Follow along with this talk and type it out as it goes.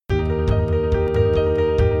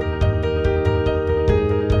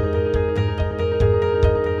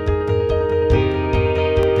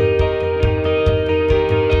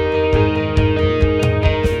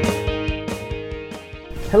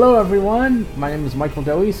Hello everyone, my name is Michael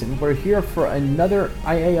Doise and we're here for another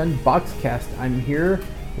IA UnboxCast. I'm here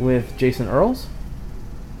with Jason Earls.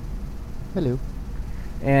 Hello.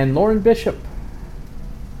 And Lauren Bishop.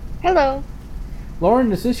 Hello.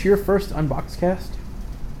 Lauren, is this your first UnboxCast?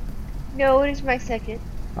 No, it is my second.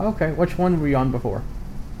 Okay, which one were you on before?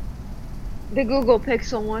 The Google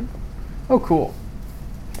Pixel one. Oh, cool.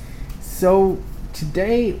 So,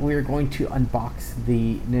 today we're going to unbox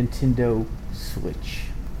the Nintendo Switch.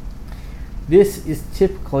 This is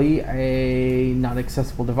typically a not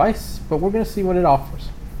accessible device, but we're going to see what it offers.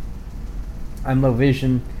 I'm low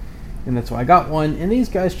vision, and that's why I got one, and these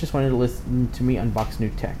guys just wanted to listen to me unbox new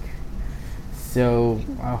tech. So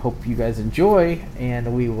I hope you guys enjoy,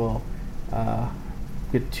 and we will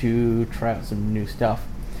get to try out some new stuff.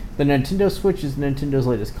 The Nintendo Switch is Nintendo's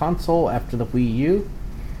latest console after the Wii U,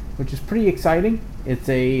 which is pretty exciting. It's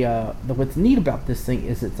what's neat about this thing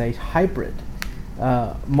is it's a hybrid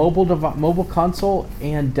mobile console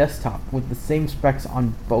and desktop with the same specs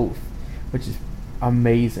on both, which is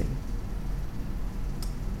amazing.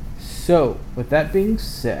 So, with that being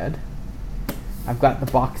said, I've got the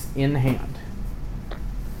box in hand.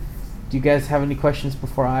 Do you guys have any questions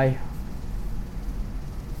before I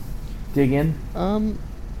dig in?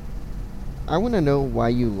 I want to know why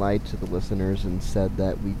you lied to the listeners and said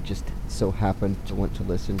that we just so happened to want to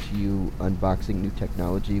listen to you unboxing new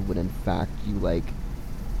technology when in fact you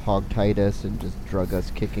hogtied us and just drug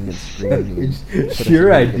us kicking and screaming. And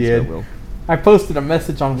Sure I did. I posted a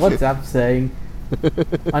message on WhatsApp saying,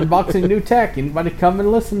 unboxing new tech, anybody come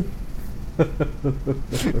and listen?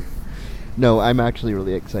 No, I'm actually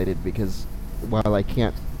really excited because while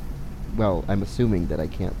I'm assuming that I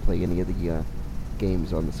can't play any of the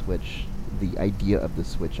games on the Switch, the idea of the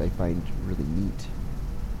Switch I find really neat.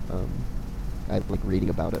 I like reading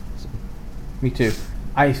about it. So. Me too.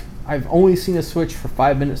 I've only seen a Switch for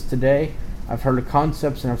 5 minutes today. I've heard of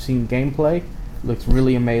concepts and I've seen gameplay. It looks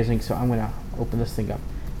really amazing, so I'm going to open this thing up.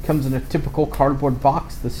 It comes in a typical cardboard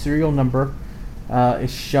box. The serial number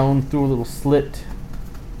is shown through a little slit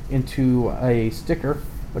into a sticker,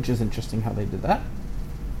 which is interesting how they did that.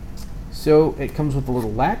 So it comes with a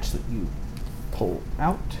little latch that you pull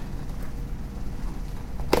out.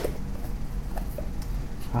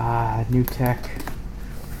 New tech.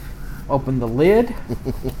 Open the lid.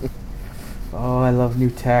 Oh, I love new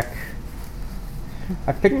tech.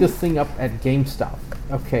 I picked this thing up at GameStop.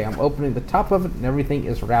 Okay, I'm opening the top of it and everything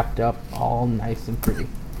is wrapped up all nice and pretty.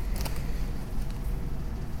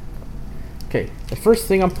 Okay, the first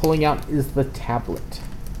thing I'm pulling out is the tablet.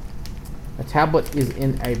 The tablet is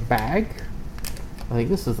in a bag. I think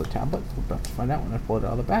this is the tablet. We're about to find out when I pull it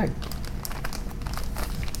out of the bag.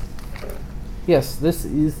 Yes, this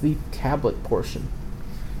is the tablet portion.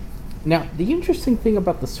 Now, the interesting thing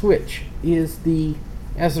about the Switch is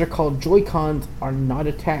as they're called, Joy-Cons are not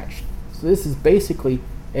attached. So this is basically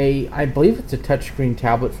I believe it's a touchscreen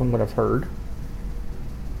tablet from what I've heard.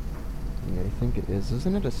 Yeah, I think it is.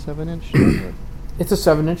 Isn't it a 7-inch tablet? It's a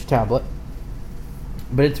 7-inch tablet,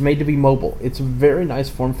 but it's made to be mobile. It's a very nice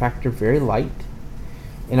form factor, very light,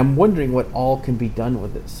 and I'm wondering what all can be done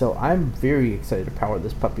with it. So I'm very excited to power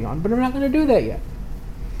this puppy on, but I'm not going to do that yet.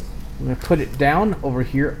 I'm going to put it down over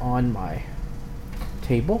here on my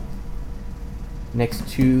table next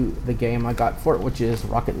to the game I got for it, which is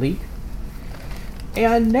Rocket League.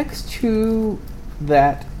 And next to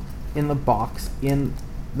that, in the box, in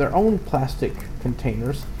their own plastic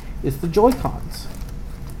containers, is the Joy-Cons.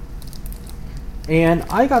 And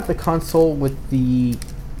I got the console with the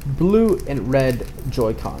blue and red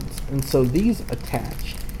Joy-Cons, and so these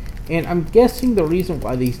attach. And I'm guessing the reason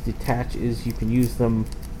why these detach is you can use them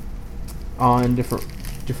on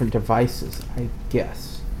different devices, I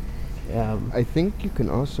guess. I think you can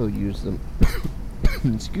also use them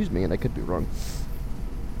excuse me, and I could be wrong,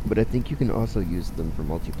 but I think you can also use them for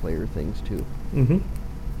multiplayer things too.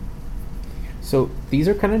 So these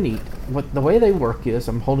are kind of neat. The way they work is,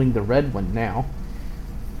 I'm holding the red one now,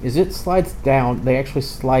 is it slides down. They actually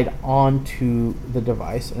slide onto the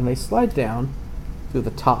device, and they slide down through the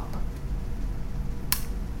top.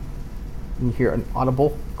 You hear an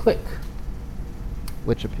audible click.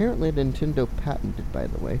 Which apparently Nintendo patented, by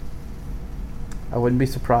the way. I wouldn't be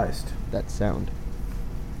surprised. That sound.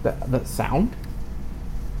 That sound?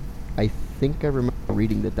 I think I remember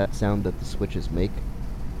reading that sound that the Switches make,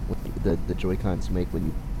 the Joy-Cons make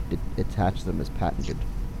when you attach them, is patented.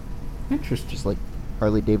 Interesting. Just like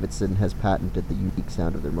Harley Davidson has patented the unique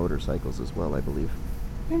sound of their motorcycles as well, I believe.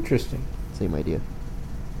 Interesting. Same idea.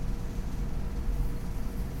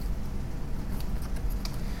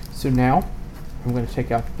 So now, I'm going to take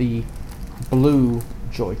out the blue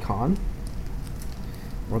Joy-Con.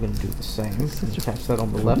 we're going to do the same. Such a Attach that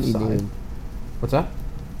on the left funny side. name. What's that?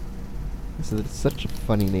 I said it's such a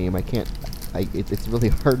funny name. I can't. It's really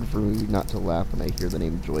hard for me not to laugh when I hear the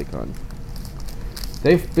name Joy-Con.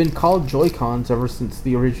 They've been called Joy-Cons ever since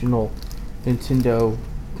the original Nintendo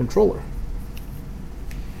controller.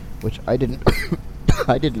 Which I didn't.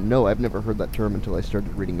 I didn't know. I've never heard that term until I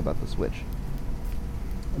started reading about the Switch.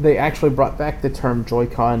 They actually brought back the term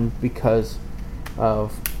Joy-Con because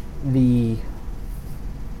of the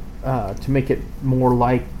to make it more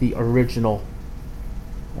like the original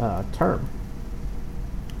term.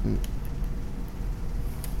 Hmm.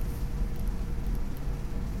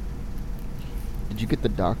 Did you get the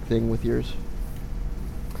dock thing with yours?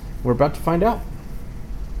 We're about to find out.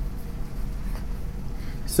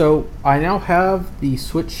 So I now have the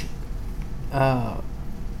Switch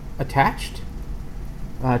attached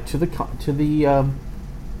to the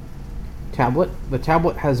tablet. The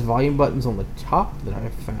tablet has volume buttons on the top that I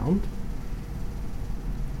have found,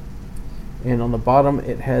 and on the bottom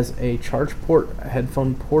it has a charge port, a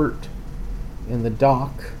headphone port, in the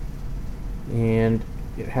dock, and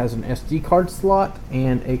it has an SD card slot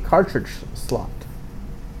and a cartridge slot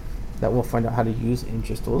that we'll find out how to use in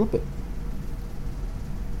just a little bit.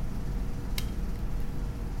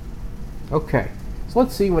 Okay, so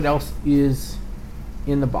let's see what else is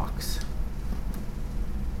in the box.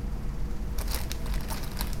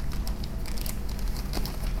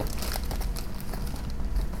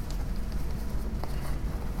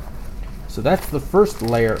 So that's the first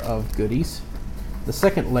layer of goodies. The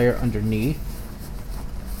second layer underneath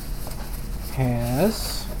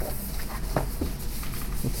has,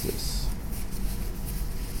 what's this?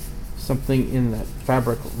 Something in that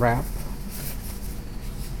fabric wrap.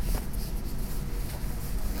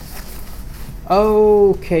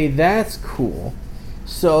 Okay, that's cool.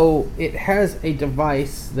 So it has a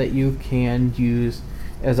device that you can use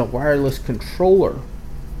as a wireless controller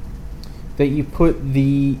that you put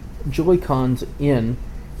the Joy-Cons in,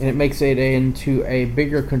 and it makes it into a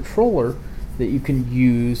bigger controller that you can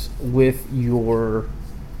use with your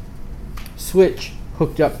Switch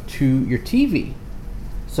hooked up to your TV.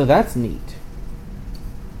 So that's neat.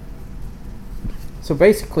 So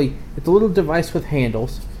basically, it's a little device with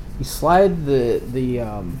handles. You slide the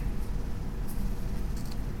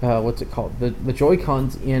what's it called? The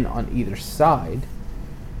Joy-Cons in on either side,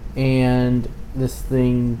 and this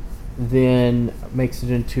thing then makes it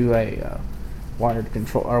into a wired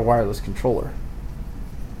control or wireless controller.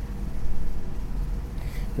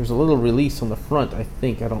 There's a little release on the front, I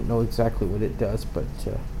think. I don't know exactly what it does, but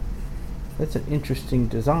that's an interesting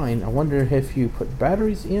design. I wonder if you put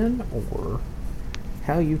batteries in or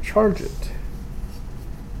how you charge it.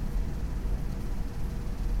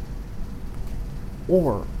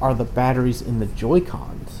 Or are the batteries in the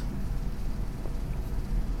Joy-Cons?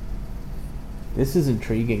 This is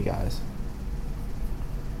intriguing, guys.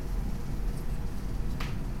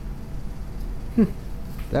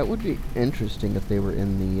 That would be interesting if they were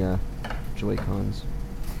in the Joy-Cons.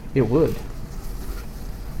 It would.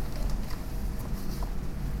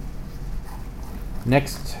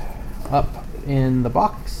 Next up in the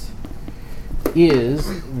box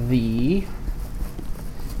is the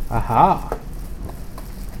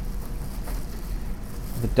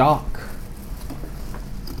the dock.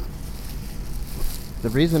 The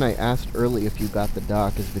reason I asked early if you got the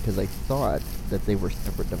dock is because I thought that they were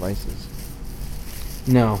separate devices.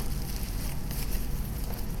 No.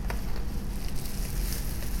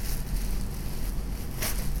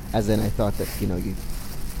 As in, I thought that, you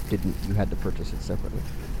had to purchase it separately.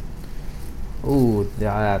 Ooh,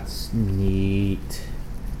 that's neat.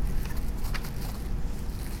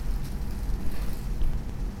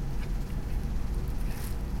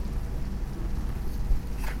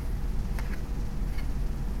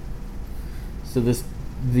 So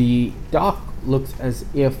the dock looks as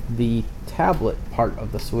if the tablet part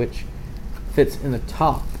of the Switch fits in the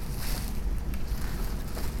top.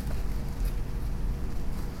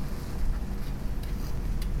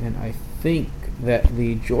 And I think that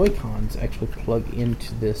the Joy-Cons actually plug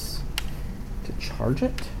into this to charge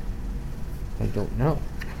it. I don't know.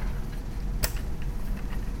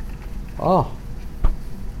 Oh.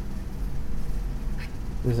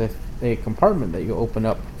 There's a compartment that you open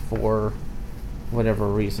up for whatever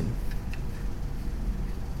reason.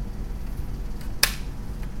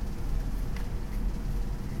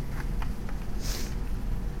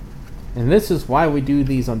 And this is why we do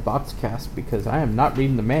these UnboxCasts, because I am not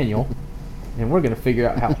reading the manual, and we're going to figure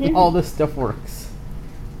out how all this stuff works.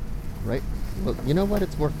 Right? Well, you know what?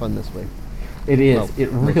 It's more fun this way. It is. Well, It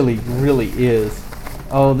really, really is.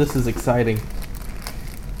 Oh, this is exciting.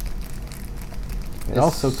 It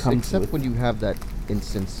also comes except with... when you have that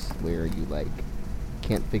instance where you like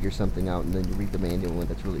can't figure something out, and then you read the manual and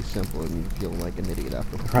it's really simple, and you feel like an idiot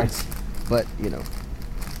afterwards. Right. But you know,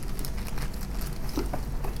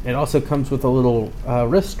 It also comes with a little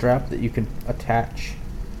wrist strap that you can attach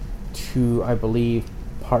to, I believe,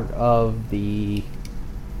 part of the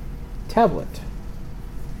tablet.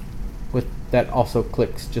 That also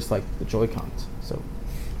clicks just like the Joy-Cons. So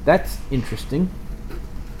that's interesting.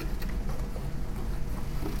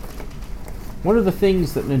 One of the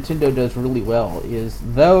things that Nintendo does really well is,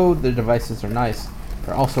 though the devices are nice,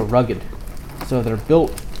 they're also rugged. So they're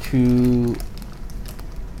built to...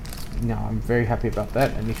 Now, I'm very happy about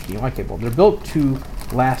that, an HDMI cable. They're built to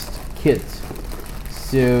last kids.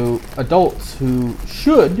 So adults who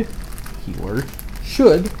should, keyword,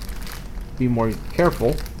 should be more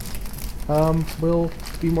careful, will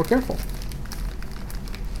be more careful.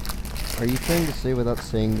 are you trying to say without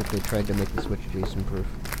saying that they tried to make the Switch Jason-proof?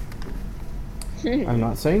 I'm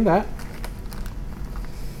not saying that.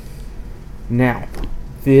 Now,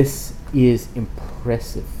 this is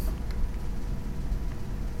impressive.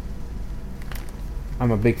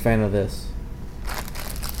 I'm a big fan of this.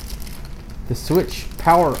 The Switch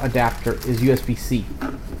power adapter is USB-C.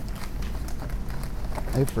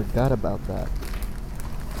 I forgot about that.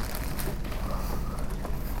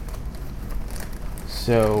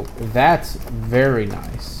 So that's very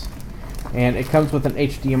nice. And it comes with an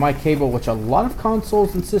HDMI cable, which a lot of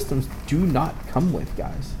consoles and systems do not come with,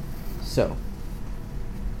 guys. So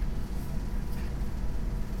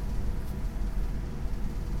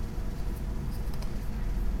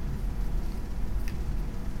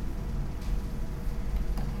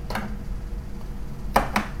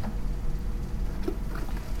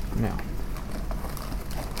now,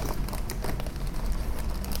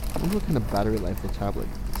 I wonder what kind of battery life the tablet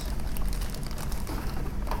gets.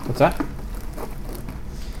 what's that?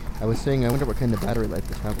 I was saying, I wonder what kind of battery life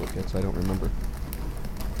the tablet gets. I don't remember.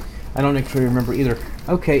 I don't actually remember either.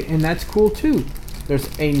 Okay, and that's cool too. There's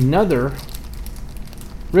another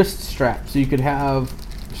wrist strap, so you could have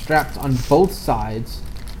straps on both sides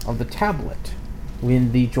of the tablet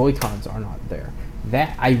when the Joy-Cons are not there.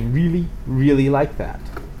 That, I really, really like that.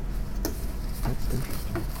 That's interesting.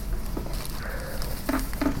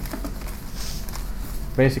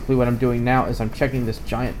 Basically what I'm doing now is I'm checking this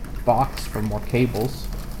giant box for more cables,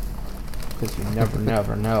 because you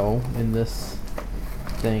never know in this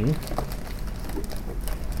thing.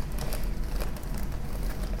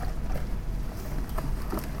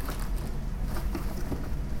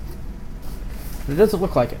 But it doesn't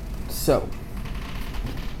look like it. So,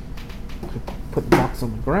 put the box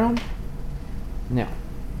on the ground. Now,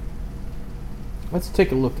 let's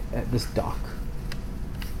take a look at this dock.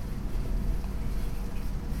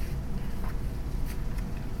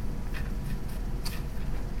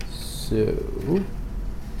 So,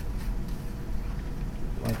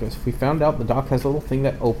 like as we found out, the dock has a little thing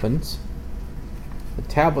that opens. The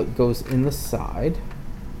tablet goes in the side.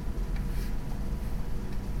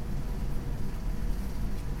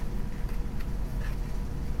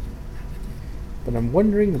 But I'm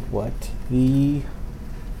wondering what the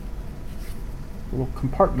little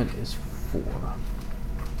compartment is for.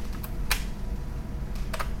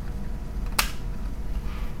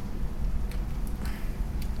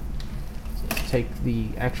 So let's take the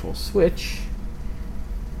actual Switch.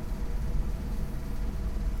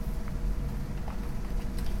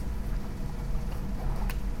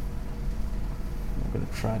 I'm going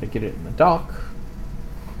to try to get it in the dock.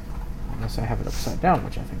 Unless I have it upside down,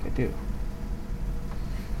 which I think I do.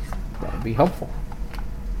 That would be helpful.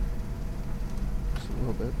 Just a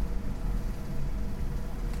little bit.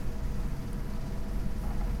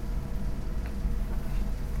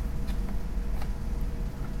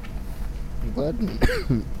 I'm glad.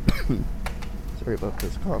 Sorry about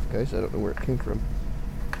this cough, guys. I don't know where it came from.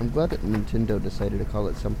 I'm glad that Nintendo decided to call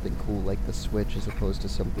it something cool like the Switch as opposed to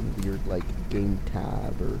something weird like Game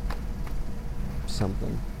Tab or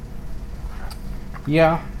something.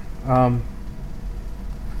 Yeah.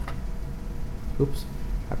 Oops.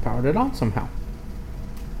 I powered it on somehow.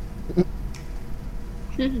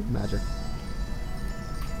 Magic.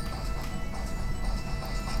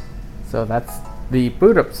 So that's the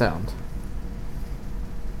boot up sound.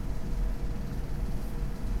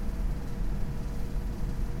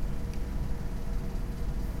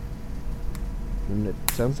 And it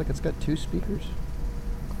sounds like it's got 2 speakers.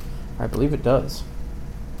 I believe it does.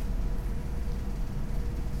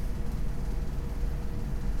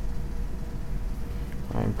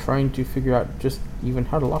 I'm trying to figure out just even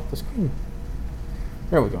how to lock the screen.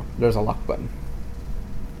 There we go. There's a lock button.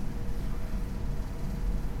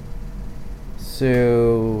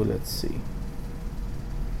 So let's see.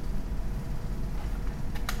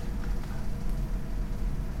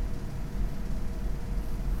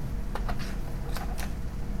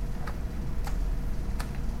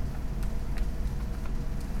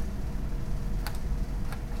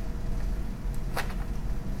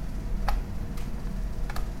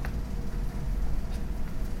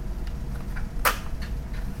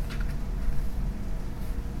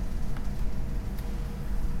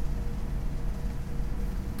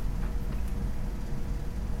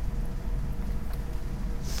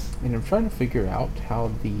 And I'm trying to figure out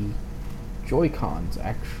how the Joy-Cons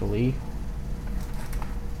actually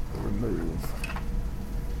remove.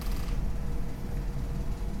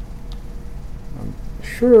 I'm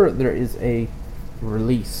sure there is a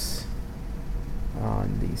release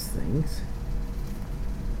on these things.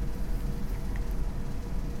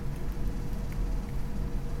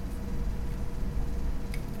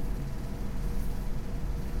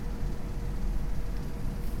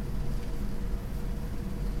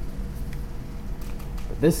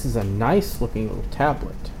 This is a nice looking little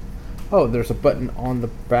tablet. Oh, there's a button on the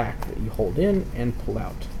back that you hold in and pull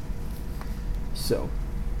out. So,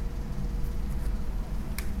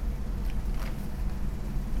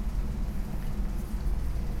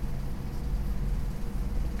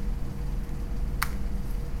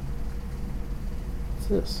 what's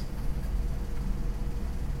this?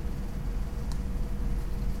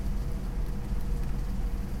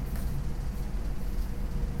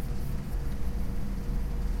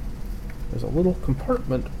 There's a little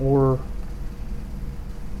compartment or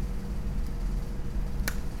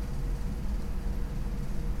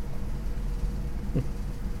I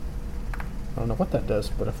don't know what that does,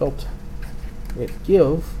 but I felt it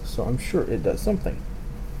give, so I'm sure it does something.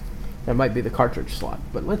 That might be the cartridge slot,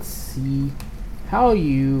 but let's see how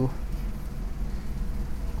you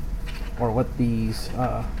or what these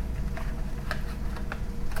what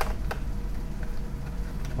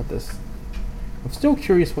this I'm still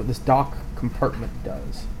curious what this dock compartment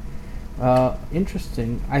does.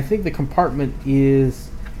 Interesting. I think the compartment is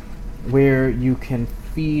where you can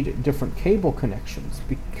feed different cable connections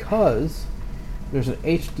because there's an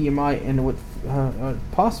HDMI and what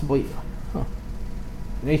possibly an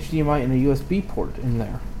HDMI and a USB port in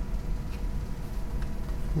there.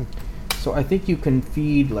 So I think you can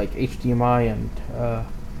feed like HDMI and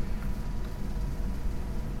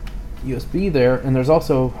USB there, and there's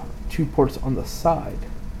also 2 ports on the side.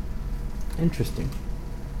 Interesting.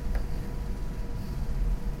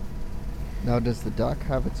 Now, does the dock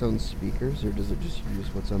have its own speakers, or does it just use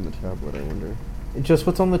what's on the tablet, I wonder? It's just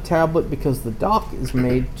what's on the tablet because the dock is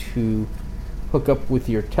made to hook up with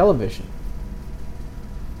your television.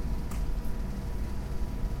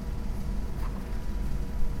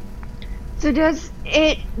 So does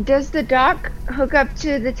the dock hook up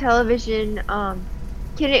to the television?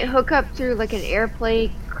 Can it hook up through like an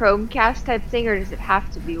AirPlay Chromecast type thing, or does it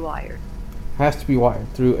have to be wired? Has to be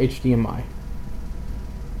wired through HDMI.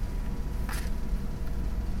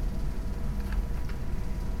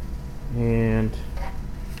 And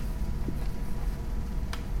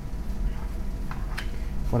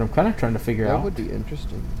what I'm kind of trying to figure out That would be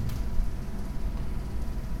interesting.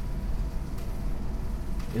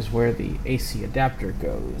 is where the AC adapter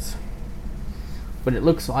goes. But it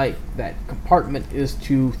looks like that compartment is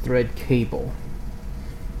to thread cable.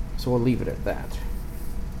 So we'll leave it at that.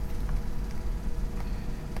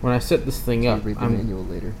 When I set this thing So up, you read the manual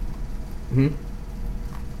later.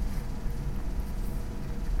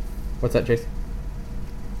 What's that, Jason?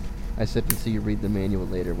 I said to see you read the manual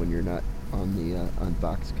later when you're not on the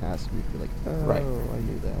UnboxCast, and you'd be like, oh, Right. I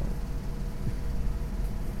knew that.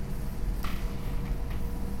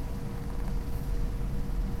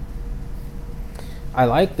 I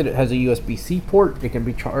like that it has a USB-C port. It can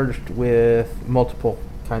be charged with multiple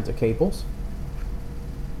kinds of cables.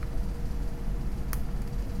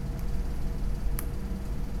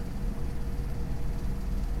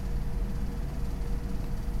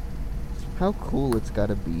 How cool it's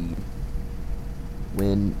gotta be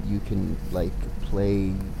when you can, like,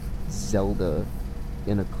 play Zelda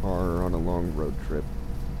in a car or on a long road trip.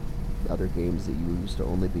 Other games that you used to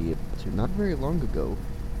only be able to, not very long ago,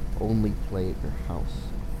 only play at your house.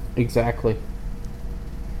 Exactly.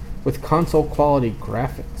 With console quality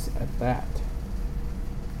graphics at that.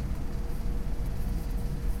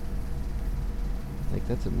 Like,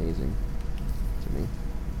 that's amazing to me.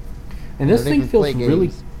 And I this don't thing even feels play really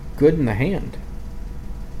games. good in the hand.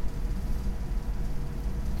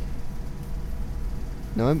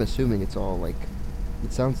 Now, I'm assuming it's all, like,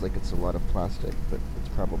 it sounds like it's a lot of plastic, but it's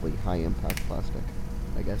probably high-impact plastic,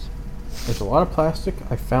 I guess. There's a lot of plastic.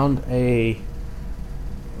 I found a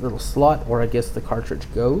little slot where I guess the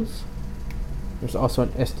cartridge goes. There's also an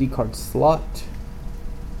SD card slot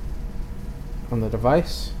on the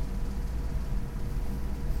device.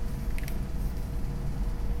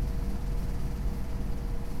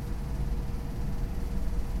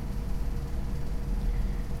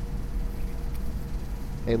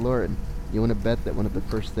 Hey Lauren, you want to bet that one of the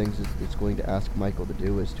first things it's going to ask Michael to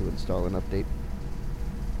do is to install an update?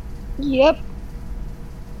 Yep.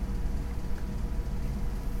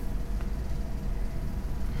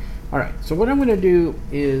 Alright, so what I'm going to do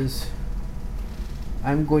is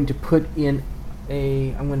I'm going to put in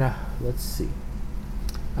let's see.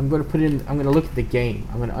 I'm going to look at the game.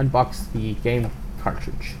 I'm going to unbox the game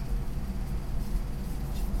cartridge.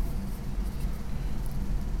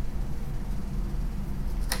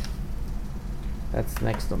 That's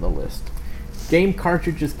next on the list. Game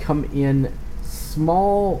cartridges come in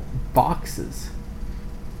small boxes.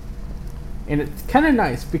 And it's kind of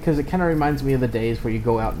nice because it kind of reminds me of the days where you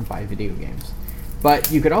go out and buy video games.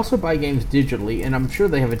 But you could also buy games digitally, and I'm sure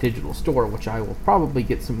they have a digital store, which I will probably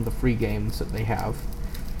get some of the free games that they have.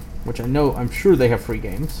 Which I'm sure they have free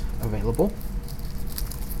games available.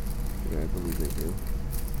 Yeah, I believe they do.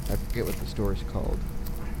 I forget what the store is called.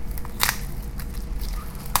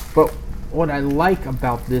 But what I like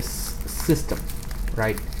about this system,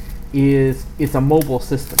 right, is it's a mobile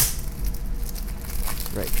system.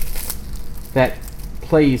 Right. That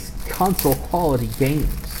plays console quality games.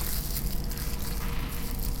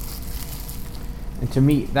 And to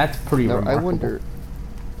me, that's pretty remarkable.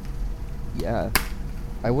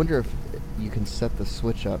 I wonder if you can set the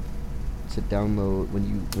Switch up to download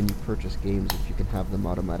when you purchase games, if you can have them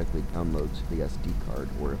automatically download to the SD card,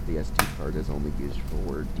 or if the SD card is only used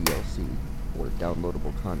for DLC or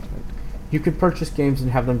downloadable content. You could purchase games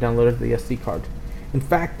and have them downloaded to the SD card. In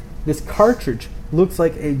fact, this cartridge looks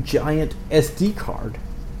like a giant SD card.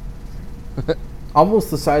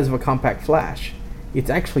 Almost the size of a compact flash.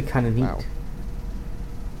 It's actually kind of neat. Wow.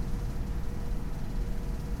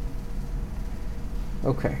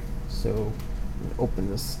 Okay, so open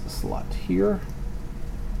this slot here.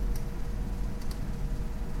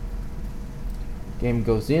 Game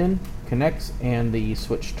goes in, connects, and the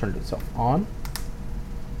Switch turned itself on.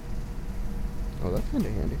 Oh, that's kind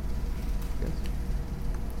of handy. Yes.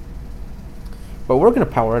 But we're going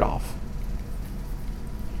to power it off.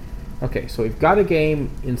 Okay, so we've got a game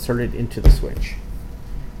inserted into the Switch.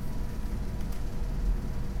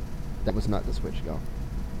 That was not the Switch, go.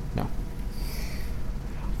 No.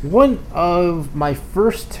 One of my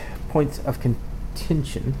first points of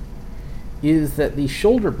contention is that the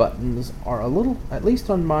shoulder buttons are a little, at least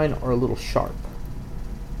on mine, are a little sharp.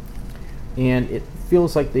 And it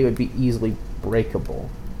feels like they would be easily breakable.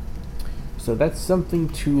 So that's something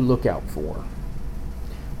to look out for.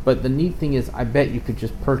 But the neat thing is, I bet you could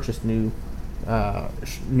just purchase new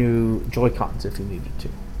Joy-Cons if you needed to.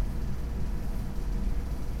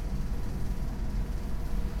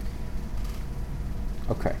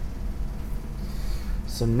 Okay.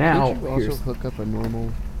 So now, Can't you also hook up a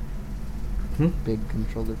normal big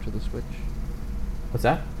controller to the Switch? What's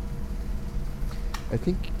that? I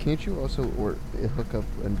think, can't you also hook up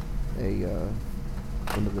one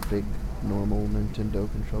of the big normal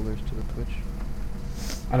Nintendo controllers to the Switch?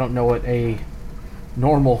 I don't know what a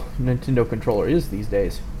normal Nintendo controller is these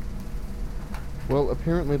days. Well,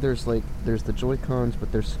 apparently there's the Joy-Cons,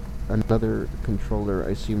 but there's another controller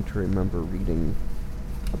I seem to remember reading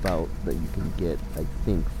about that you can get, I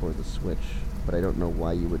think, for the Switch, but I don't know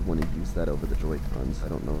why you would want to use that over the Joy-Cons. I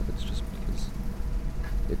don't know if it's just because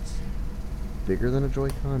it's bigger than a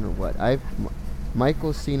Joy-Con or what.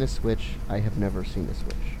 Michael's seen a Switch. I have never seen a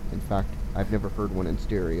Switch. In fact, I've never heard one in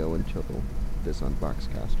stereo until this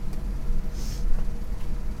UnboxCast.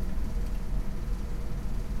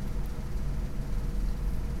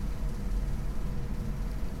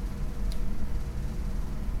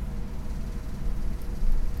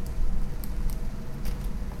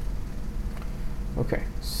 Okay,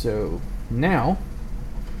 so now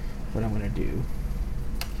what I'm going to do,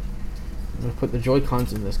 I'm going to put the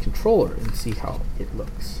Joy-Cons in this controller and see how it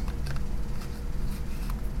looks.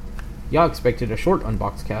 Y'all expected a short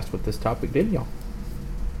UnboxCast with this topic, didn't y'all?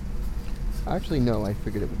 Actually, no, I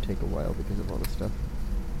figured it would take a while because of all this stuff.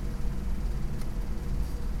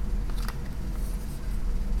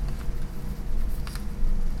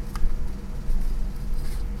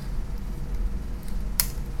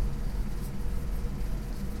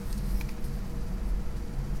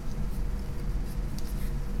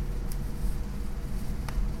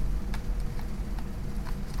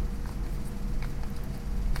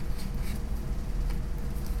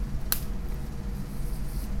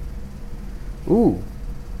 Ooh,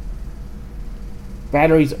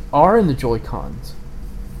 batteries are in the Joy-Cons.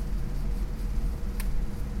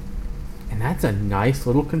 And that's a nice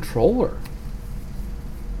little controller.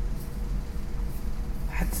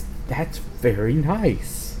 That's very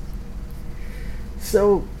nice.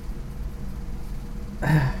 So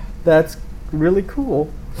that's really cool.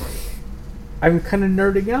 I'm kind of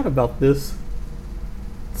nerding out about this.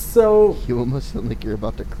 So You almost sound like you're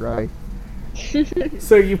about to cry.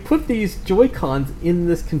 so you put these Joy-Cons in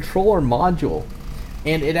this controller module,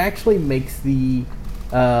 and it actually makes the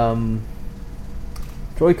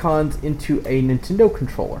Joy-Cons into a Nintendo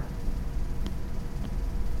controller.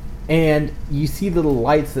 And you see little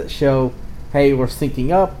lights that show, hey, we're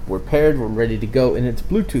syncing up, we're paired, we're ready to go, and it's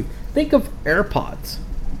Bluetooth. Think of AirPods.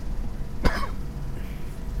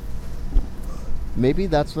 Maybe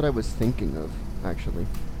that's what I was thinking of, actually.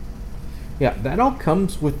 Yeah, that all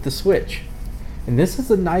comes with the Switch. And this is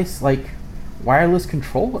a nice, like, wireless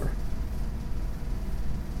controller.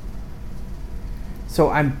 So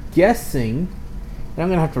I'm guessing, and I'm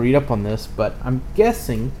going to have to read up on this, but I'm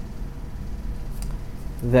guessing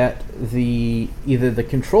that either the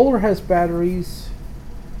controller has batteries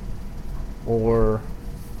or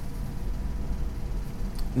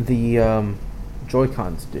the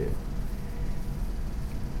Joy-Cons do.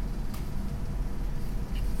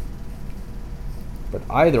 But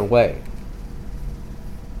either way,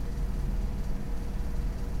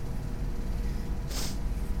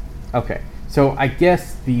 okay, so I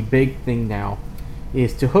guess the big thing now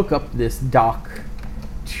is to hook up this dock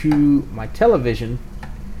to my television,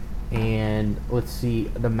 and let's see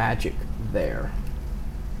the magic there.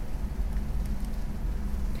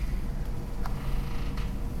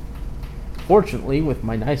 Fortunately, with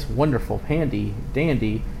my nice, wonderful, handy,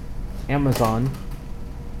 dandy Amazon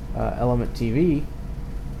Element TV,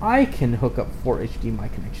 I can hook up 4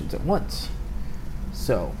 HDMI connections at once.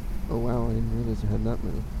 So, Oh wow, I didn't realize it had that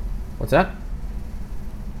many. what's that?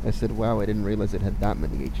 I said, wow, I didn't realize it had that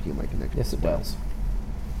many HDMI connections. Yes, it Wow. does.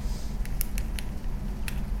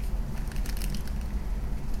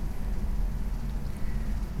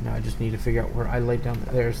 Now I just need to figure out where I laid down.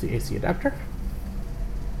 There's the AC adapter.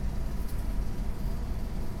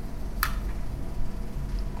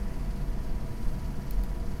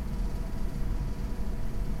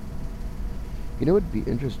 You know what would be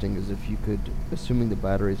interesting is if you could, assuming the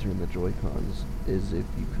batteries are in the Joy-Cons, is if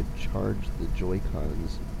you could charge the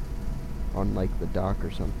Joy-Cons on like the dock or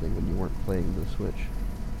something when you weren't playing the Switch.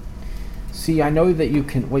 See, I know that you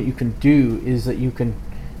can. What you can do is that you can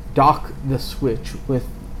dock the Switch with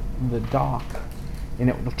the dock, and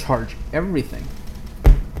it will charge everything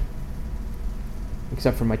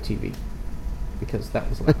except for my TV, because that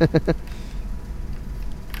was loud.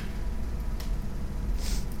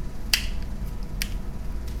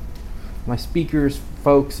 My speakers,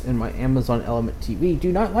 folks, and my Amazon Element TV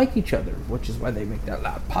do not like each other, which is why they make that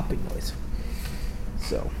loud popping noise.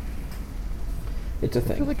 So, it's a I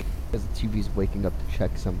feel thing. like as the TV's waking up to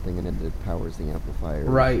check something and then it powers the amplifier.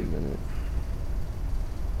 Right. And then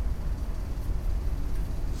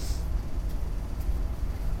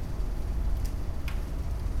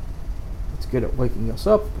It's good at waking us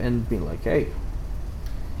up and being like, hey,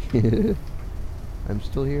 I'm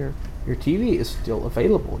still here. your TV is still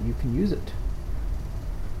available. You can use it.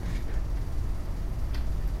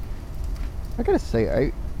 I gotta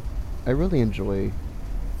say, I really enjoyed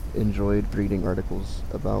reading articles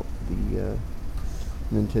about the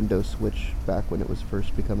Nintendo Switch back when it was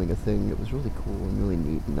first becoming a thing. It was really cool and really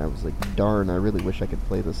neat, and I was like, darn, I really wish I could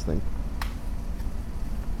play this thing.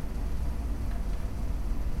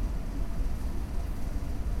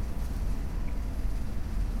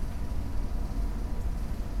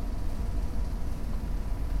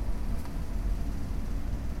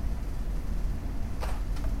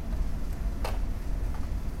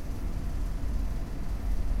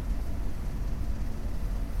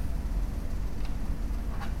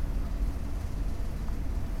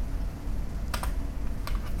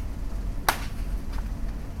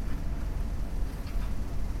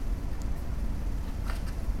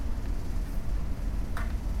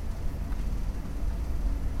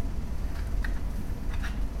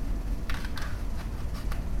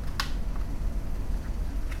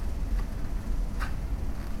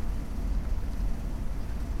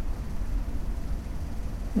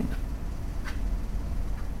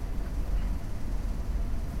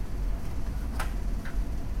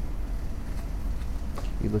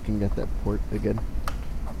 You looking at that port again?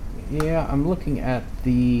 Yeah, I'm looking at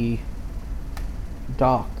the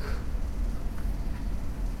dock.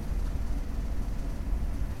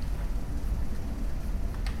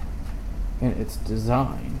 And its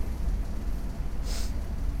design.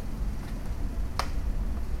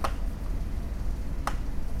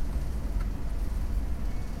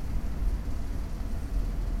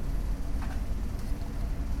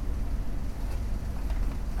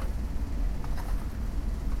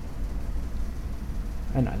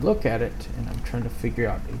 and I look at it and I'm trying to figure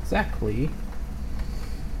out exactly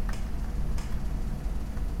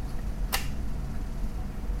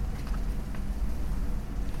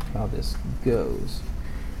how this goes.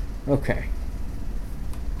 Okay.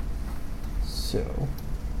 So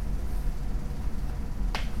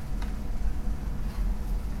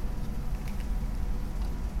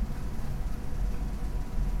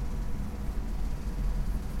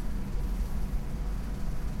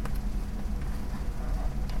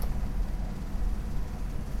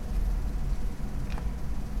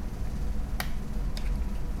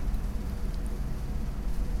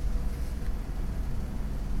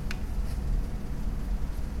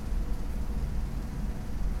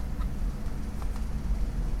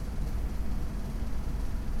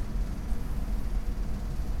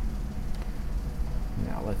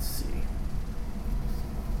now let's see.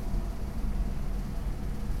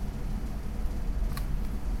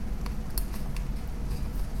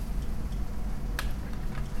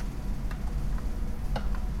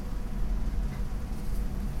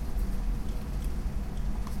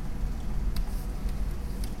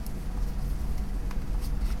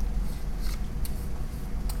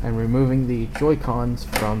 I'm removing the Joy-Cons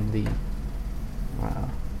from the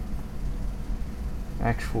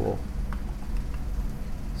actual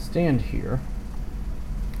stand here,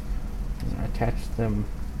 and I attach them.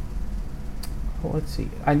 Oh, let's see.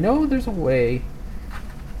 I know there's a way.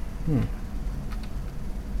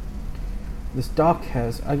 This dock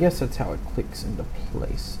has, I guess that's how it clicks into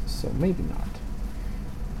place, so maybe not.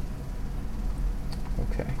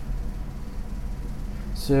 Okay.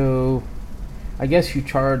 So I guess you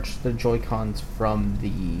charge the Joy-Cons from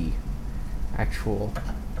the actual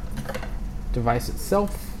device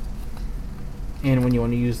itself, and when you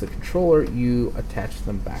want to use the controller, you attach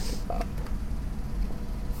them back up.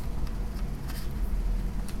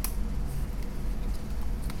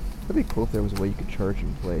 That'd be cool if there was a way you could charge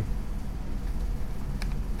and play.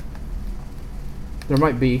 There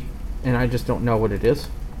might be, and I just don't know what it is.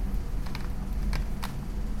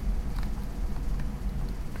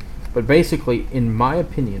 But basically, in my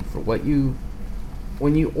opinion, for what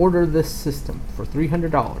when you order this system for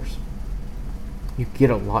 $300, you get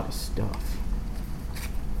a lot of stuff.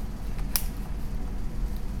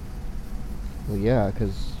 Well, yeah,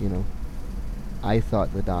 because, I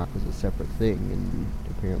thought the dock was a separate thing, and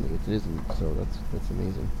apparently it isn't, so that's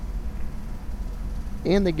amazing.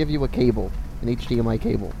 And they give you a cable, an HDMI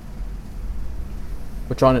cable.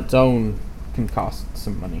 Which on its own can cost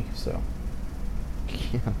some money, so.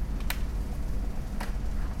 Yeah.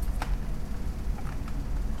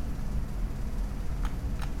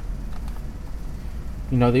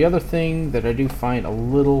 The other thing that I do find a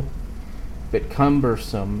little bit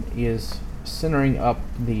cumbersome is centering up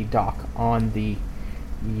the dock on the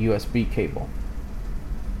USB cable.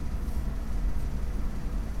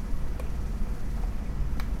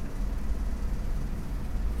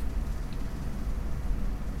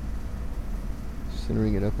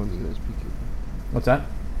 Centering it up on the USB cable. What's that?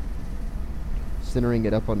 Centering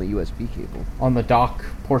it up on the USB cable. On the dock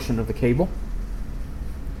portion of the cable.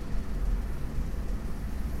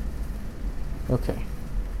 Okay.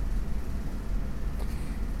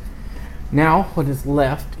 Now, what is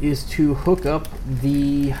left is to hook up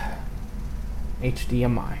the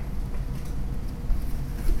HDMI.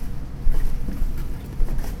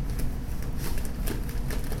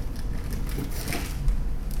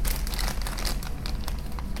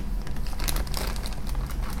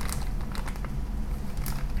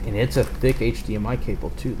 And it's a thick HDMI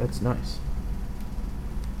cable too. That's nice.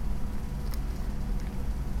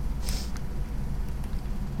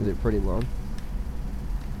 Is it pretty long?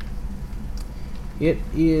 It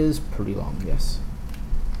is pretty long, yes.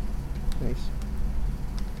 Nice.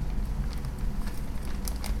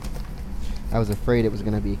 I was afraid it was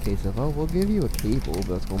going to be a case of, oh, we'll give you a cable,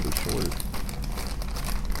 but it's going to be short.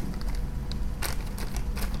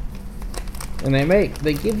 And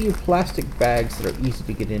they give you plastic bags that are easy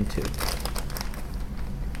to get into.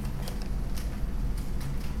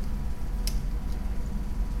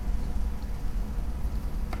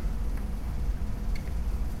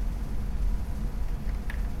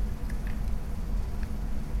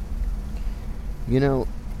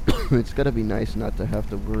 It's gotta be nice not to have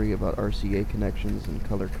to worry about RCA connections and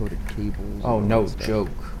color-coded cables. Oh, no joke.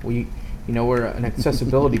 We're an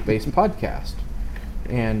accessibility-based podcast,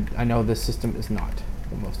 and I know this system is not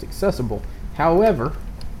the most accessible. However,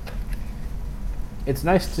 it's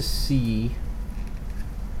nice to see.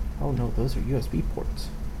 Oh no, those are USB ports.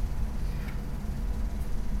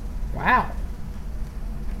 Wow.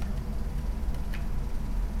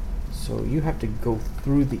 So you have to go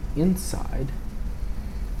through the inside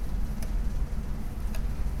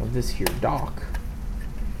have this here dock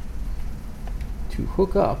to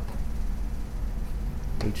hook up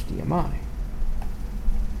HDMI.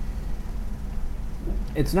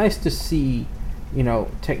 It's nice to see,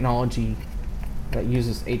 technology that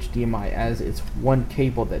uses HDMI as it's one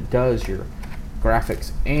cable that does your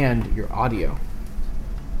graphics and your audio.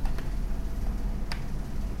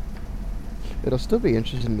 It'll still be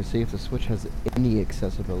interesting to see if the Switch has any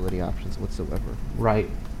accessibility options whatsoever. Right.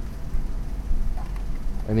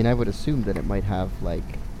 I mean, I would assume that it might have, like,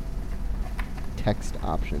 text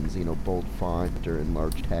options, bold font or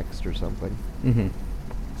enlarged text or something. Mm-hmm.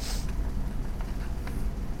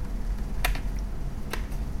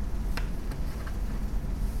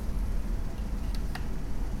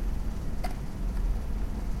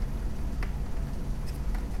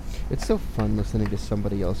 It's so fun listening to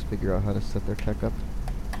somebody else figure out how to set their tech up.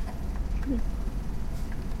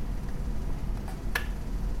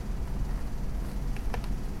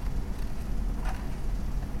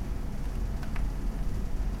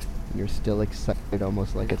 You're still excited,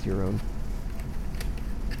 almost like it's your own.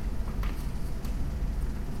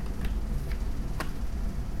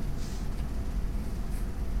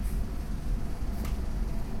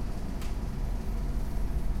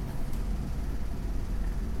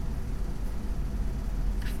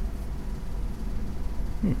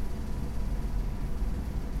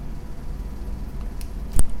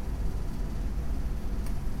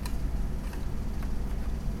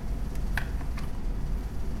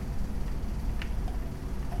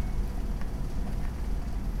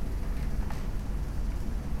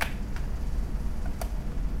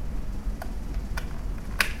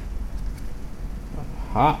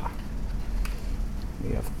 Aha.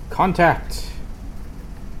 We have contact.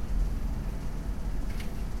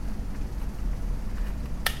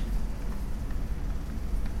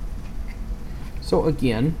 So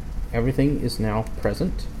again, everything is now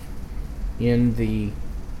present in the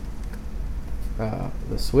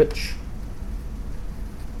switch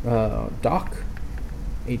dock,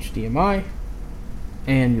 HDMI,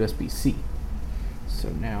 and USB-C. So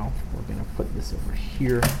now we're going to put this over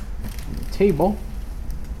here on the table.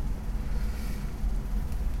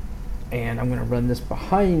 And I'm going to run this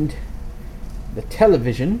behind the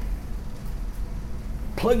television,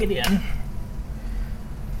 plug it in,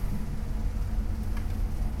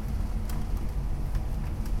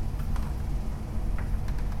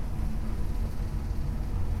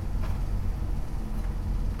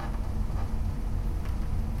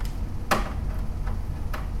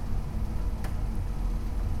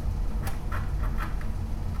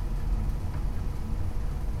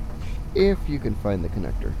 if you can find the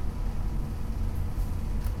connector.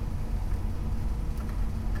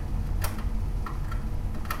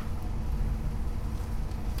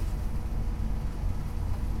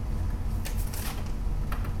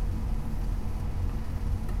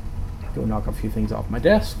 go knock a few things off my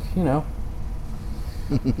desk, I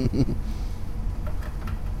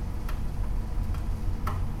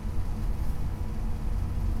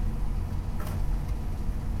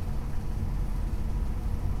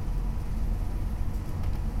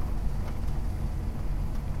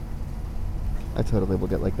totally will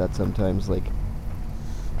get like that sometimes. Like,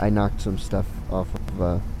 I knocked some stuff off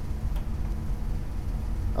of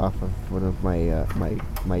one of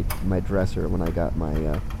my dresser when I got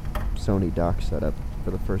my Sony dock set up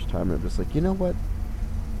for the first time. I'm just like, you know what?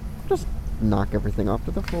 Just knock everything off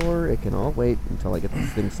to the floor. It can all wait until I get this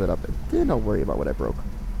thing set up, and then I'll worry about what I broke.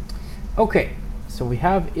 Okay, so we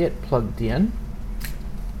have it plugged in.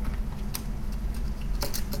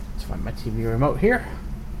 Let's find my TV remote here.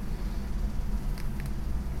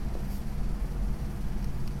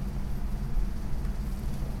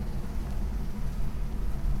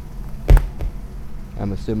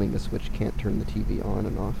 I'm assuming the Switch can't turn the TV on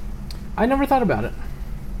and off. I never thought about it.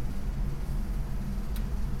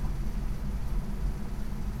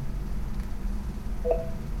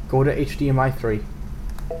 Go to HDMI 3.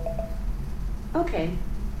 Okay.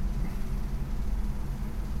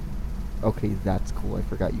 Okay, that's cool. I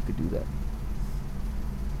forgot you could do that.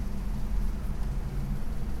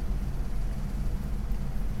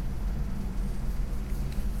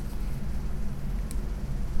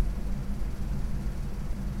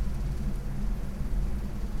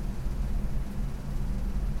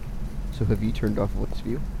 So have you turned off voice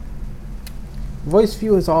view? Voice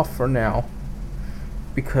view is off for now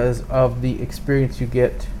because of the experience you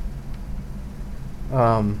get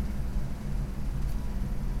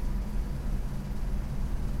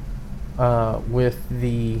with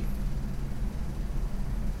the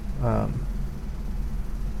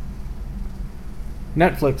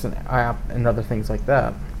Netflix and app and other things like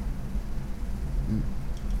that.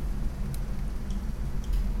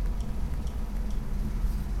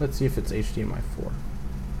 Let's see if it's HDMI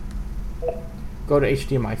 4. Go to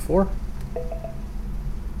HDMI 4.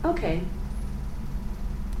 Okay.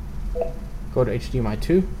 Go to HDMI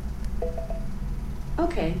 2.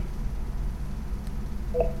 Okay.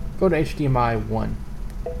 Go to HDMI 1.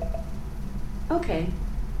 Okay.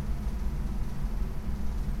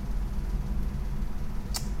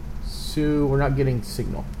 So we're not getting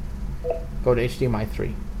signal. Go to HDMI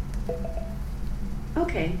 3.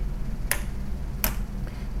 Okay.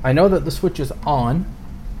 I know that the switch is on.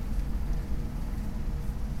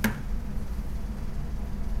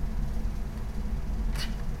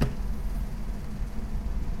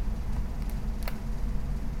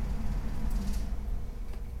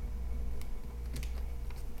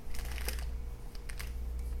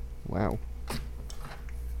 Wow.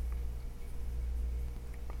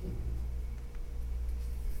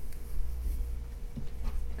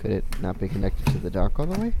 Could it not be connected to the dock all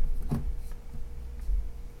the way?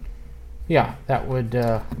 Yeah, that would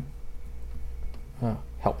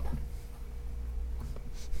help.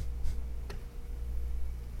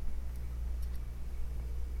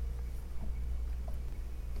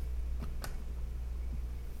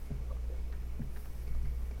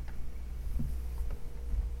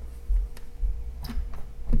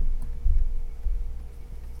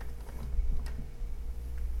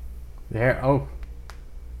 There, oh.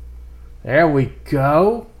 There we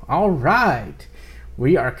go. All right.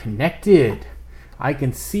 We are connected. I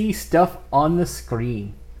can see stuff on the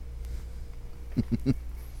screen.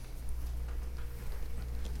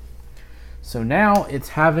 So now it's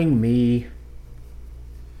having me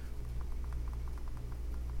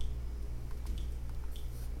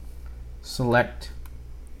select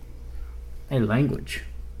a language.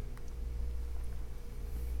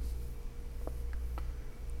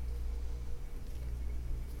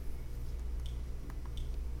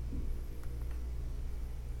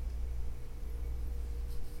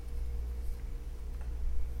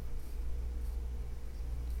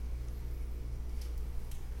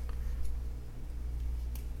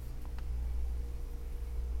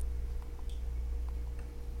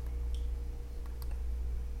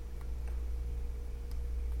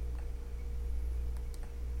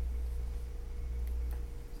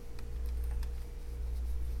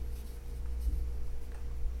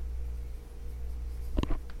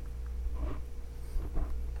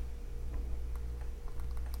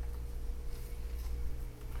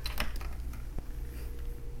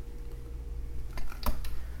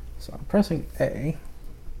 So I'm pressing A.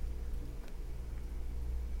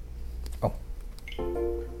 Oh,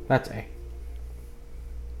 that's A.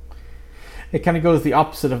 It kind of goes the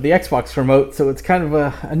opposite of the Xbox remote, so it's kind of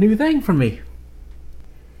a new thing for me.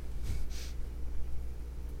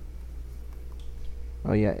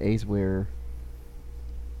 Oh yeah, A's where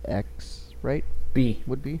X, right? B.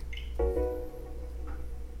 Would be.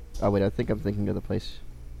 Oh wait, I think I'm thinking of the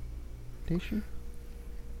PlayStation.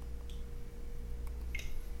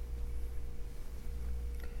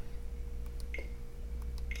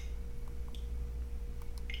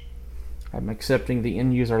 I'm accepting the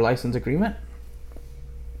end user license agreement.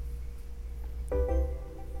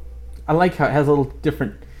 I like how it has little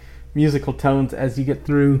different musical tones as you get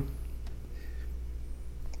through.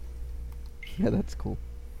 Yeah, that's cool.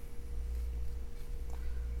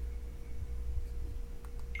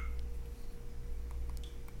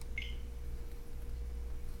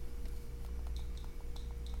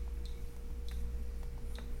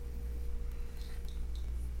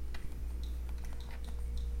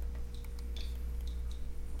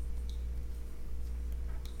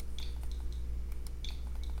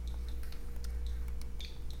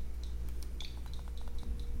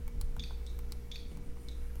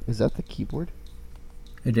 Is that the keyboard?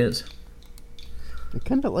 It is. I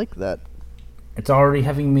kind of like that. It's already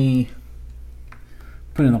having me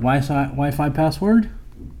put in the Wi-Fi password.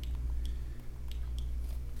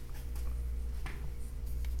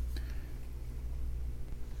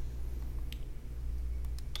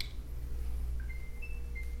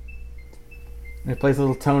 And it plays a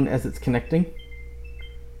little tone as it's connecting.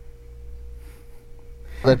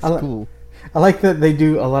 That's cool. I like that they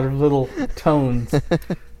do a lot of little tones.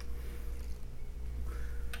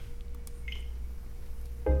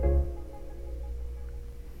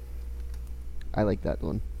 I like that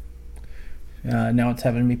one. Now it's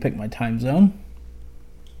having me pick my time zone.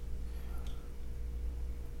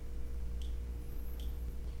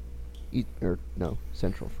 Or no,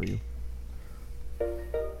 Central for you.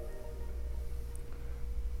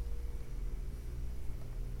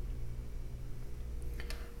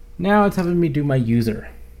 Now it's having me do my user.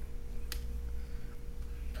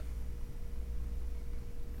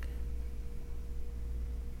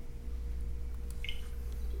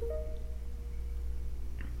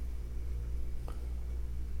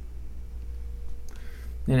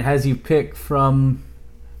 And it has you pick from.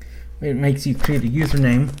 It makes you create a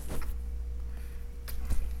username.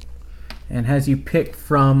 And has you pick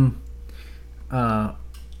from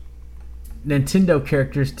Nintendo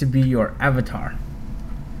characters to be your avatar.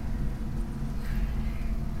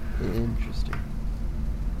 Interesting.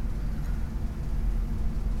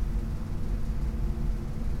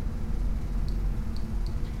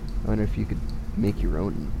 I wonder if you could make your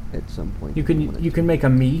own at some point. You can make a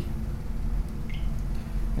me.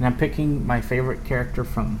 And I'm picking my favorite character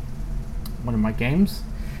from one of my games.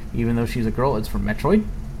 Even though she's a girl, it's from Metroid.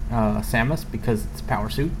 Samus, because it's power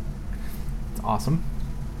suit. It's awesome.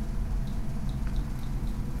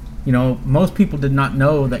 You know, most people did not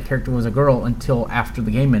know that character was a girl until after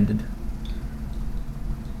the game ended.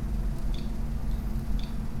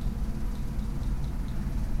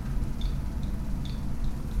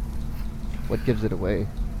 What gives it away?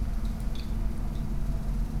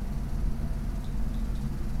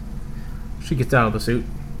 She gets out of the suit.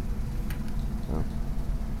 Oh.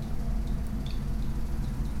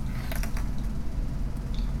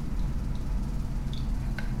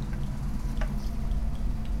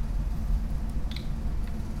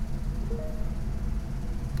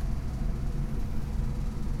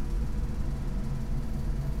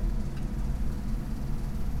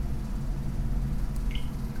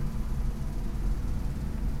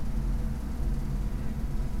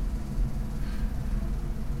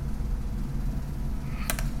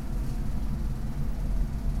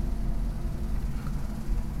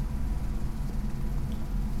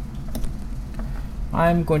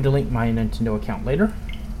 I'm going to link my Nintendo account later,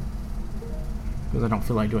 because I don't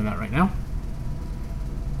feel like doing that right now.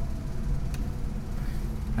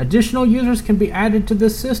 Additional users can be added to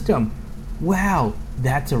this system. Wow,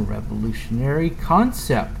 that's a revolutionary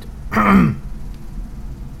concept. I'm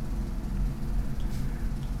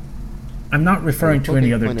not referring to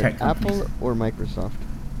any other tech companies. Apple or Microsoft?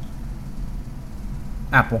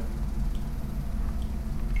 Apple.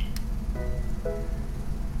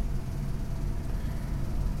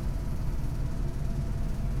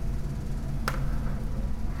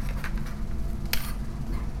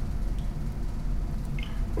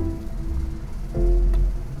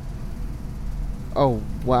 Oh,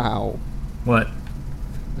 wow. What?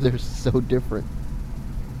 They're so different.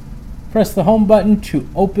 Press the home button to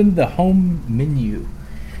open the home menu.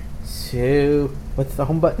 So, what's the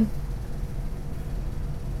home button?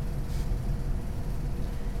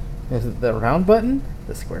 Is it the round button?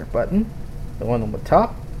 The square button? The one on the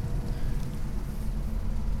top?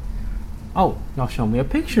 Oh, now show me a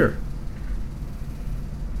picture.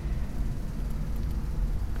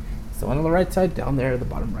 It's the one on the right side, down there at the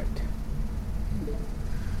bottom right.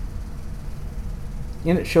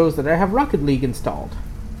 And it shows that I have Rocket League installed.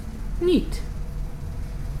 Neat.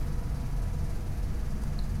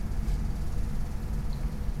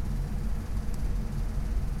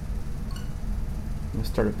 I'm going to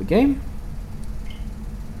start up the game.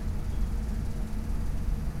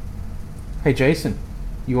 Hey Jason,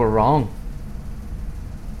 you were wrong.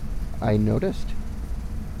 I noticed.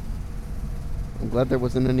 I'm glad there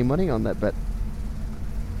wasn't any money on that bet.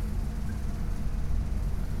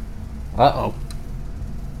 Uh-oh.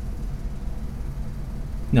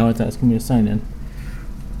 No, it's asking me to sign in.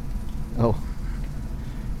 Oh.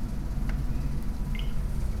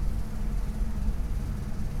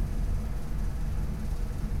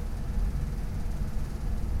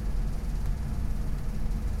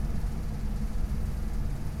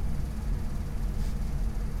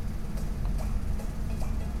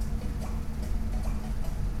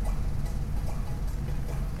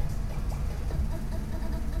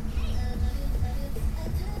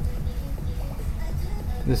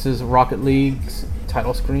 This is Rocket League's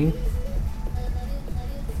title screen.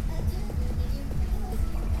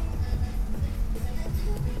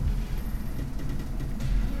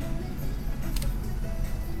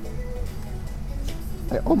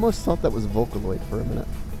 I almost thought that was Vocaloid for a minute.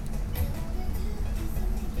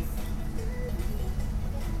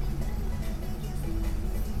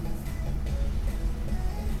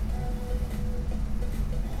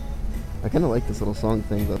 I kind of like this little song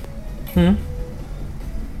thing, though.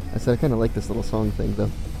 I said I kind of like this little song thing,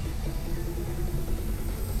 though.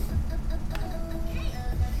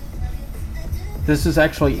 This is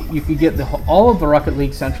actually, you could get all of the Rocket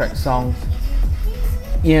League soundtrack songs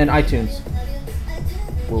in iTunes.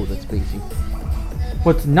 Whoa, that's bassy.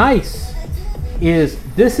 What's nice is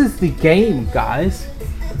this is the game, guys.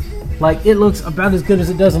 Like, it looks about as good as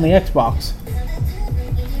it does on the Xbox.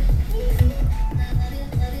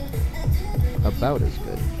 About as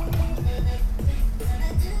good.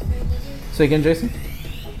 Say again, Jason?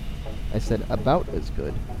 I said about as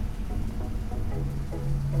good.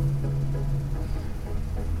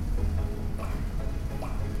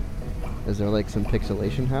 Is there like some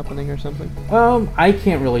pixelation happening or something? I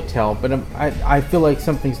can't really tell, but I feel like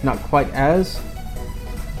something's not quite as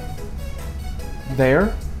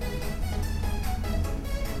there.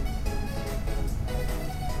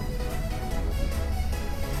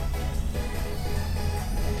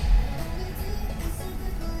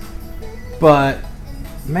 But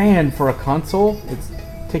man, for a console, it's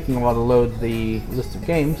taking a while to load the list of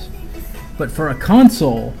games. But for a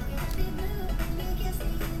console,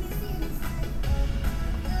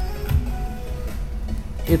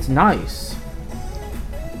 it's nice.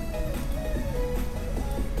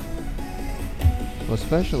 Well,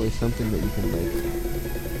 especially something that you can like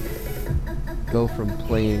go from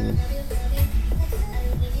playing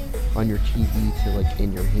on your TV to like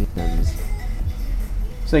in your hands.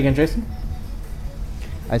 Say again, Jason?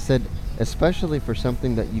 I said, especially for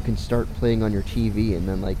something that you can start playing on your TV and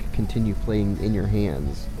then like continue playing in your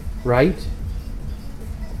hands. Right?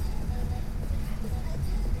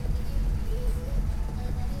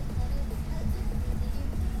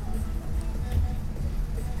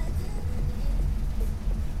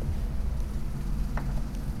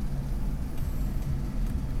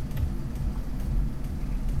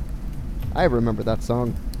 I remember that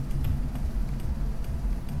song.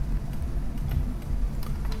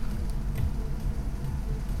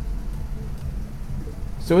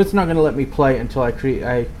 So it's not going to let me play until I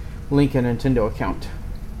link a Nintendo account.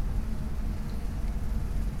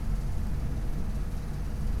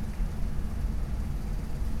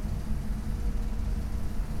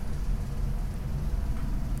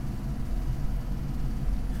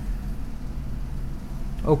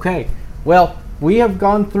 Okay, well, we have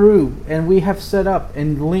gone through and we have set up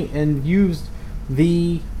and used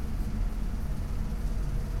the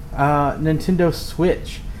Nintendo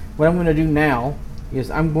Switch. What I'm going to do now is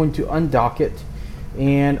I'm going to undock it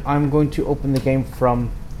and I'm going to open the game from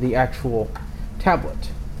the actual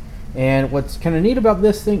tablet. And what's kind of neat about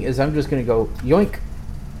this thing is I'm just going to go yoink.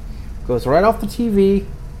 Goes right off the TV.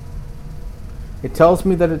 It tells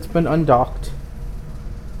me that it's been undocked.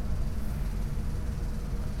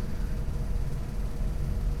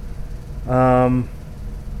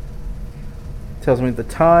 Tells me the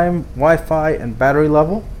time, Wi-Fi, and battery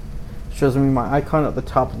level. Shows me my icon at the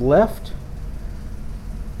top left.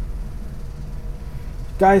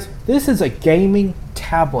 Guys, this is a gaming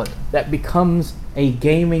tablet that becomes a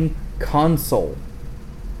gaming console.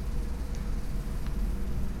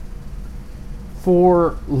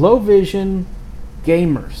 For low vision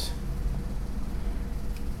gamers,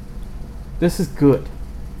 this is good.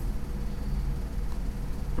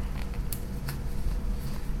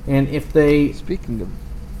 And if they Speaking of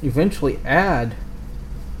eventually add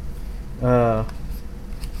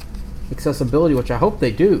accessibility, which I hope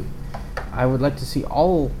they do, I would like to see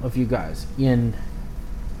all of you guys in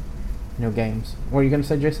games. What are you going to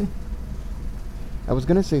say, Jason? I was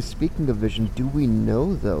gonna say, speaking of vision, do we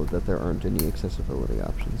know though that there aren't any accessibility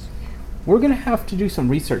options? We're going to have to do some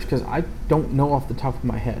research because I don't know off the top of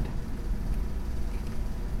my head.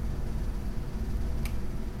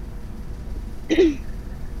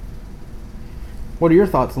 What are your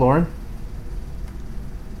thoughts, Lauren?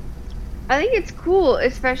 I think it's cool,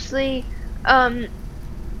 especially,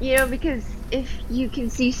 because if you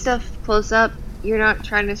can see stuff close up, you're not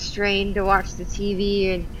trying to strain to watch the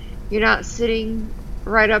TV, and you're not sitting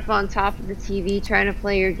right up on top of the TV trying to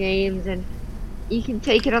play your games, and you can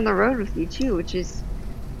take it on the road with you too, which is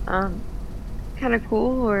kind of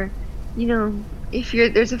cool. Or, if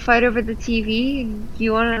there's a fight over the TV and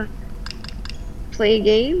you want to play a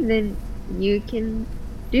game, then you can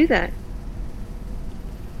do that.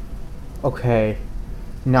 Okay.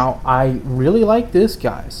 Now, I really like this,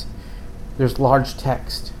 guys. There's large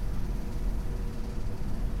text.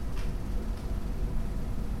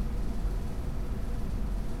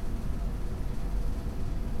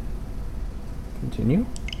 Continue.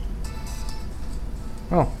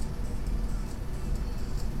 Oh.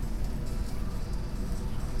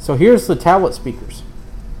 So here's the tablet speakers.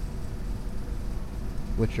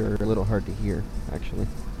 Which are a little hard to hear, actually.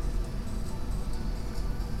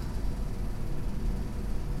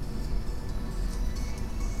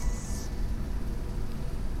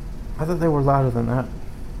 I thought they were louder than that.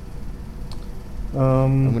 I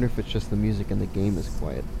wonder if it's just the music in the game is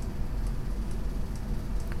quiet.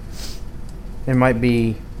 It might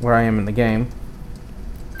be where I am in the game.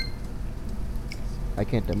 I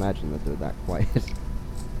can't imagine that they're that quiet.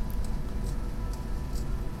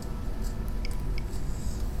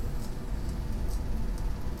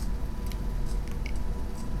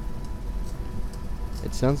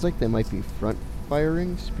 It sounds like they might be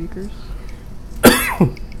front-firing speakers.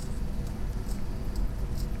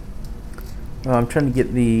 I'm trying to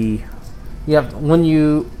get the... when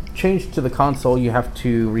you change to the console, you have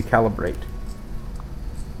to recalibrate.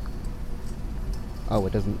 Oh,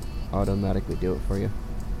 it doesn't automatically do it for you.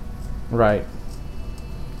 Right.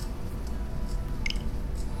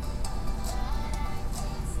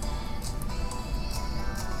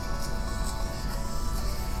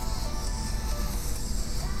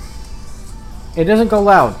 It doesn't go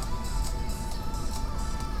loud.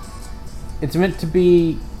 It's meant to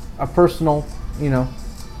be a personal,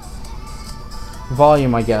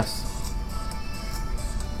 volume, I guess.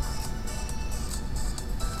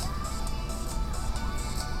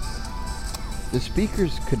 The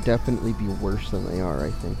speakers could definitely be worse than they are,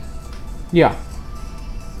 I think. Yeah.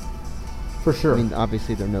 For sure. I mean,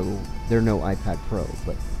 obviously they're no iPad Pro,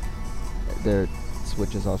 but their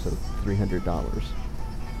Switch is also $300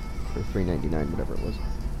 or $399, whatever it was.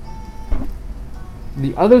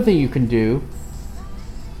 The other thing you can do,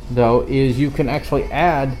 though, is you can actually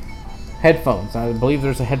add headphones. I believe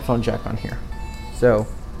there's a headphone jack on here. So,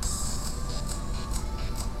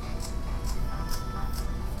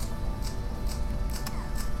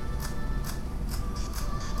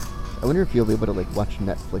 I wonder if you'll be able to watch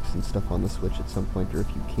Netflix and stuff on the Switch at some point, or if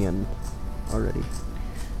you can already.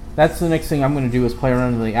 that's the next thing I'm going to do is play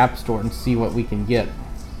around in the App Store and see what we can get.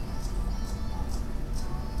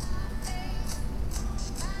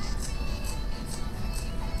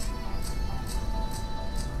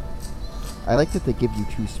 I like that they give you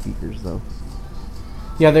 2 speakers, though.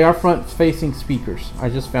 Yeah, they are front-facing speakers. I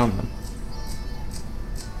just found them.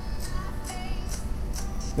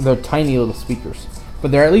 They're tiny little speakers,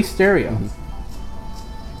 but they're at least stereo.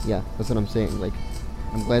 Mm-hmm. Yeah, that's what I'm saying.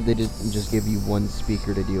 I'm glad they didn't just give you 1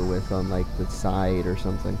 speaker to deal with on, the side or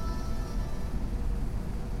something.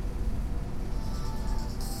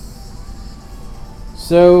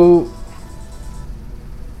 So,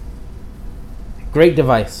 great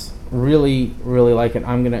device. Really, really like it.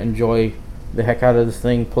 I'm going to enjoy the heck out of this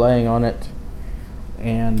thing, playing on it.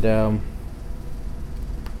 And,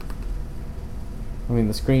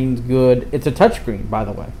 the screen's good. It's a touchscreen, by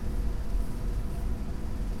the way.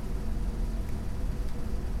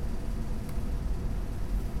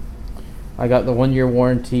 I got the 1-year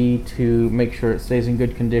warranty to make sure it stays in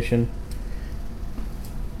good condition.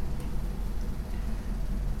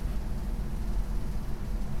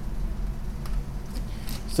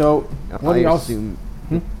 So, what do y'all assume?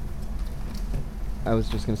 I was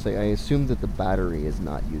just going to say, I assume that the battery is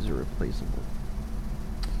not user replaceable.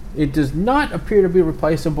 It does not appear to be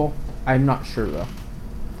replaceable. I'm not sure, though.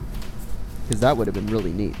 Because that would have been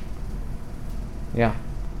really neat. Yeah.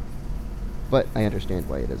 But I understand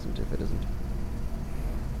why it isn't, if it isn't.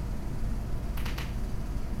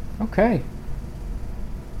 Okay.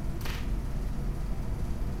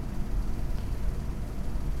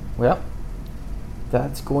 Well,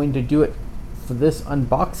 that's going to do it for this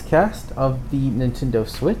UnboxCast of the Nintendo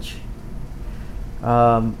Switch.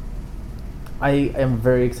 I am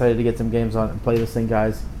very excited to get some games on it and play this thing,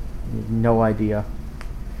 guys. You have no idea.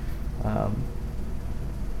 It's a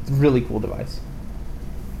really cool device.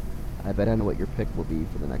 I bet I know what your pick will be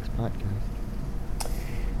for the next podcast.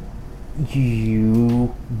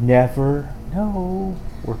 You never know.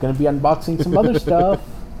 We're going to be unboxing some other stuff.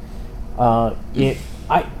 I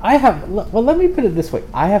have, well, let me put it this way.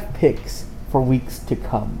 I have picks for weeks to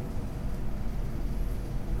come.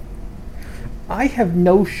 I have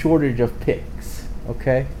no shortage of picks,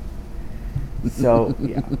 okay? So,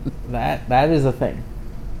 yeah, that is a thing.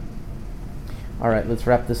 All right, let's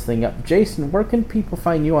wrap this thing up. Jason, where can people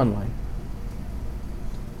find you online?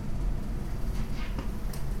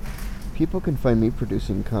 People can find me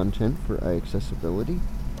producing content for iAccessibility.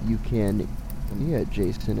 You can find me at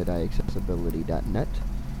jason@iaccessibility.net.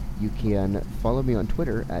 You can follow me on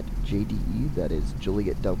Twitter at JDE, that is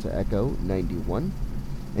Juliet Delta Echo 91.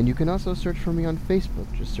 And you can also search for me on Facebook.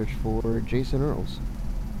 Just search for Jason Earls.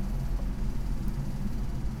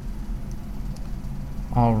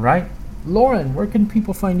 All right. Lauren, where can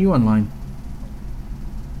people find you online?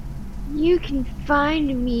 You can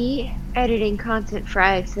find me editing content for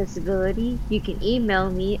iAccessibility. You can email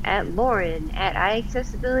me at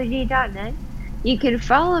lauren@iaccessibility.net. You can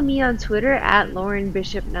follow me on Twitter at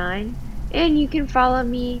laurenbishop9. And you can follow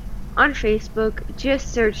me on Facebook.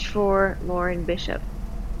 Just search for Lauren Bishop.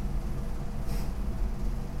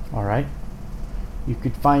 All right. You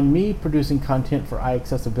could find me producing content for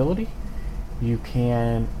iAccessibility. You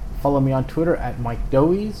can follow me on Twitter at Mike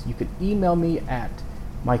Dowies. You could email me at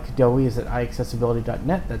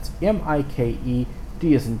mikedowies@iaccessibility.net. That's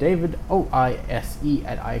D as in David, OISE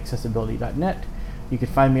at iaccessibility.net. You can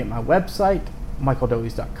find me at my website,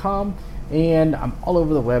 michaeldowies.com, and I'm all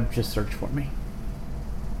over the web. Just search for me.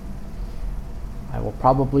 I will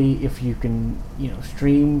probably, if you can,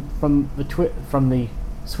 stream from the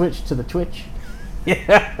Switch to the Twitch.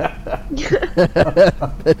 Yeah.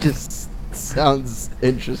 That just sounds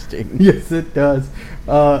interesting. Yes, it does.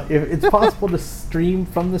 If it's possible to stream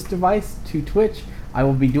from this device to Twitch, I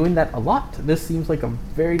will be doing that a lot. This seems like a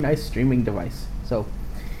very nice streaming device. So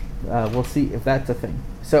we'll see if that's a thing.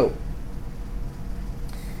 So,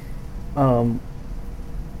 all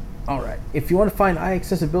right. If you want to find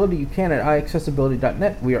iAccessibility, you can at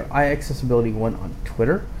iaccessibility.net. We are iAccessibility1 on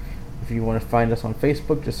Twitter. If you want to find us on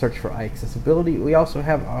Facebook, just search for iAccessibility. We also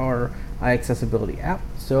have our iAccessibility app,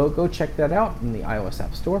 so go check that out in the iOS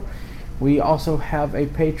App Store. We also have a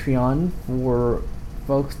Patreon for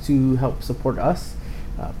folks to help support us,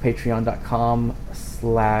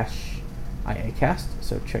 patreon.com/iacast,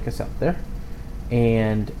 so check us out there.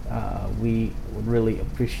 And we would really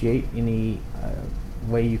appreciate any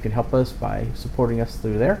way you can help us by supporting us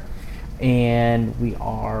through there. And we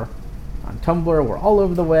are on Tumblr. We're all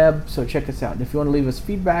over the web, so check us out. And if you want to leave us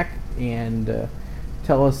feedback and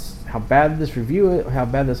tell us how bad this how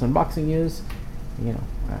bad this unboxing is,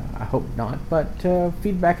 I hope not, but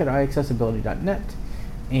feedback at iaccessibility.net,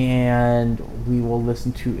 and we will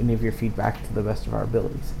listen to any of your feedback to the best of our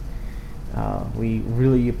abilities. We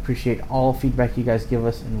really appreciate all feedback you guys give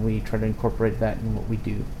us, and we try to incorporate that in what we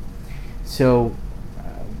do. So,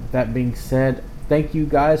 with that being said, thank you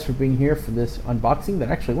guys for being here for this unboxing that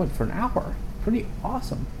actually went for an hour. Pretty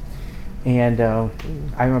awesome. And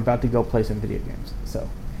I'm about to go play some video games. So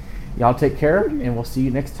y'all take care, and we'll see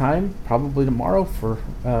you next time, probably tomorrow, for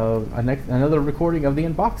another recording of the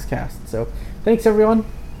UnboxCast. So thanks, everyone.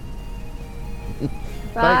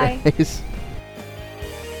 Bye. Bye, guys.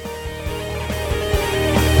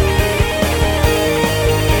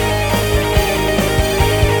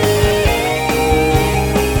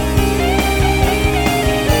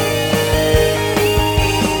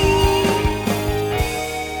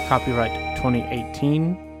 Copyright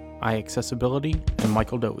 2018, iAccessibility, and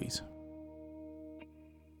Michael Dowies.